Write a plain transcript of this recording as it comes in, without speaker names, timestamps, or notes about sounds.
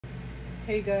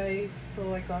Hey guys,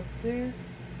 so I got this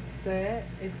set.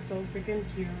 It's so freaking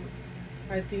cute.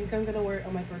 I think I'm gonna wear it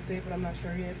on my birthday, but I'm not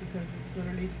sure yet because it's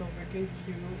literally so freaking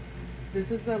cute. This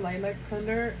is the lilac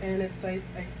color and it's size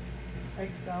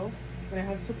XL, and it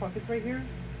has two pockets right here.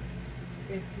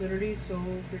 It's literally so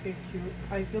freaking cute.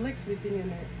 I feel like sleeping in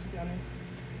it, to be honest.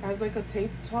 It has like a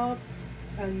tank top,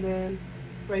 and then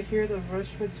right here the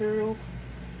rush material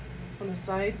on the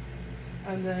side,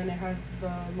 and then it has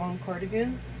the long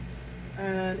cardigan,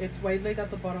 and it's white leg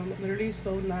at the bottom. Literally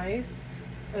so nice.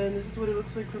 And this is what it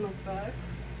looks like from the back.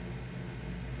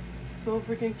 So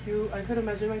freaking cute. I could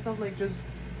imagine myself like just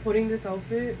putting this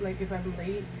outfit like if I'm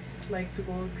late, like to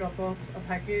go drop off a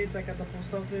package like at the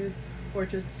post office, or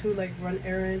just to like run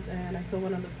errands and I still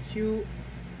want to look cute.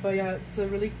 But yeah, it's a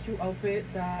really cute outfit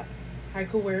that I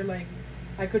could wear. Like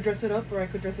I could dress it up or I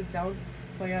could dress it down.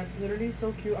 But yeah, it's literally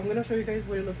so cute. I'm gonna show you guys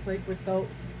what it looks like without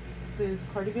this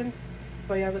cardigan.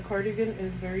 But yeah, the cardigan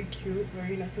is very cute,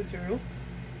 very nice material.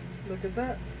 Look at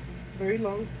that, very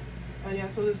long. And yeah,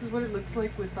 so this is what it looks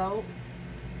like without,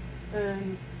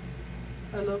 and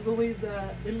I love the way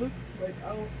that it looks. Like,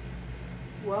 oh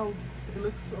wow, it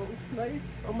looks so nice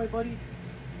on my body.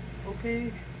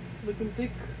 Okay, looking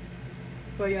thick.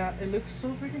 But yeah, it looks so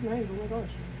freaking nice. Oh my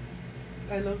gosh,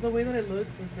 I love the way that it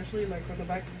looks, especially like from the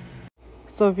back.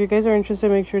 So if you guys are interested,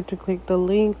 make sure to click the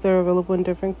link. They're available in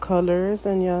different colors,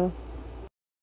 and yeah,